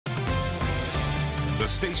the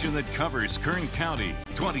station that covers Kern County.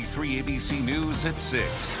 23 ABC News at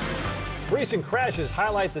 6. Recent crashes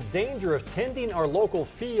highlight the danger of tending our local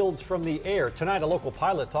fields from the air. Tonight, a local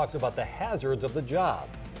pilot talks about the hazards of the job.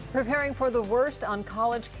 Preparing for the worst on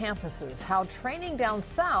college campuses, how training down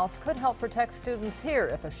south could help protect students here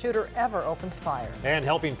if a shooter ever opens fire. And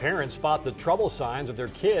helping parents spot the trouble signs of their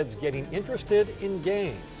kids getting interested in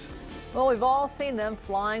games. Well, we've all seen them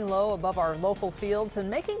flying low above our local fields and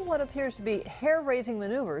making what appears to be hair-raising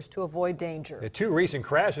maneuvers to avoid danger. The two recent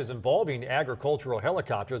crashes involving agricultural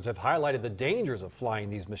helicopters have highlighted the dangers of flying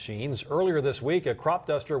these machines. Earlier this week, a crop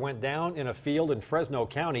duster went down in a field in Fresno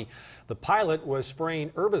County. The pilot was spraying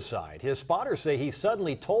herbicide. His spotters say he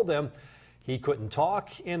suddenly told them he couldn't talk,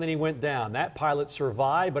 and then he went down. That pilot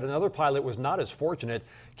survived, but another pilot was not as fortunate.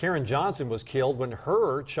 Karen Johnson was killed when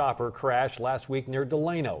her chopper crashed last week near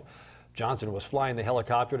Delano. Johnson was flying the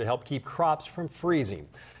helicopter to help keep crops from freezing.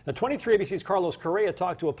 Now, 23 ABC's Carlos Correa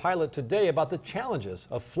talked to a pilot today about the challenges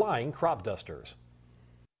of flying crop dusters.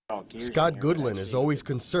 Scott Goodlin is always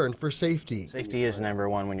concerned for safety. Safety is number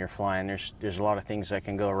one when you're flying. There's a lot of things that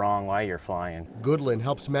can go wrong while you're flying. Goodlin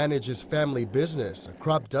helps manage his family business, a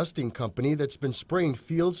crop dusting company that's been spraying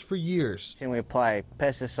fields for years. And we apply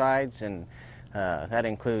pesticides, and that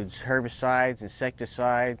includes herbicides,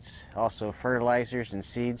 insecticides, also fertilizers and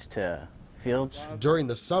seeds to fields. During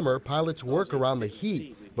the summer, pilots work around the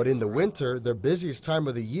heat, but in the winter, their busiest time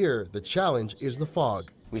of the year, the challenge is the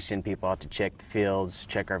fog. We send people out to check the fields,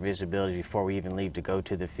 check our visibility before we even leave to go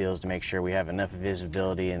to the fields to make sure we have enough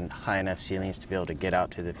visibility and high enough ceilings to be able to get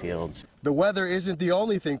out to the fields. The weather isn't the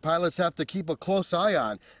only thing pilots have to keep a close eye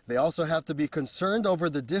on. They also have to be concerned over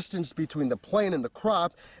the distance between the plane and the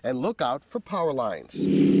crop and look out for power lines.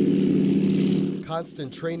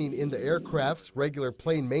 Constant training in the aircrafts, regular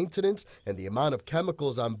plane maintenance, and the amount of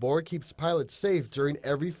chemicals on board keeps pilots safe during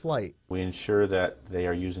every flight. We ensure that they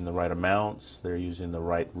are using the right amounts, they're using the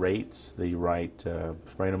right rates,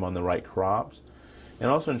 spraying them on the right crops, and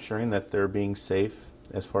also ensuring that they're being safe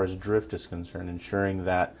as far as drift is concerned, ensuring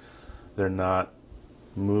that they're not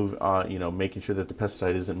making sure that the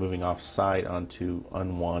pesticide isn't moving off-site onto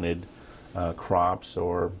unwanted crops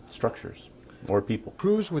or structures or people.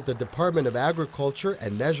 Crews with the Department of Agriculture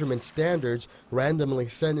and Measurement Standards randomly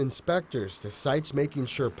send inspectors to sites, making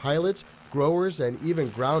sure pilots, growers, and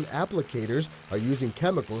even ground applicators are using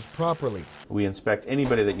chemicals properly. We inspect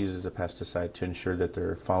anybody that uses a pesticide to ensure that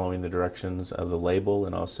they're following the directions of the label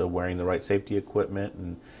and also wearing the right safety equipment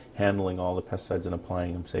and handling all the pesticides and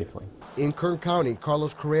applying them safely. In Kern County,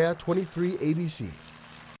 Carlos Correa, 23 ABC.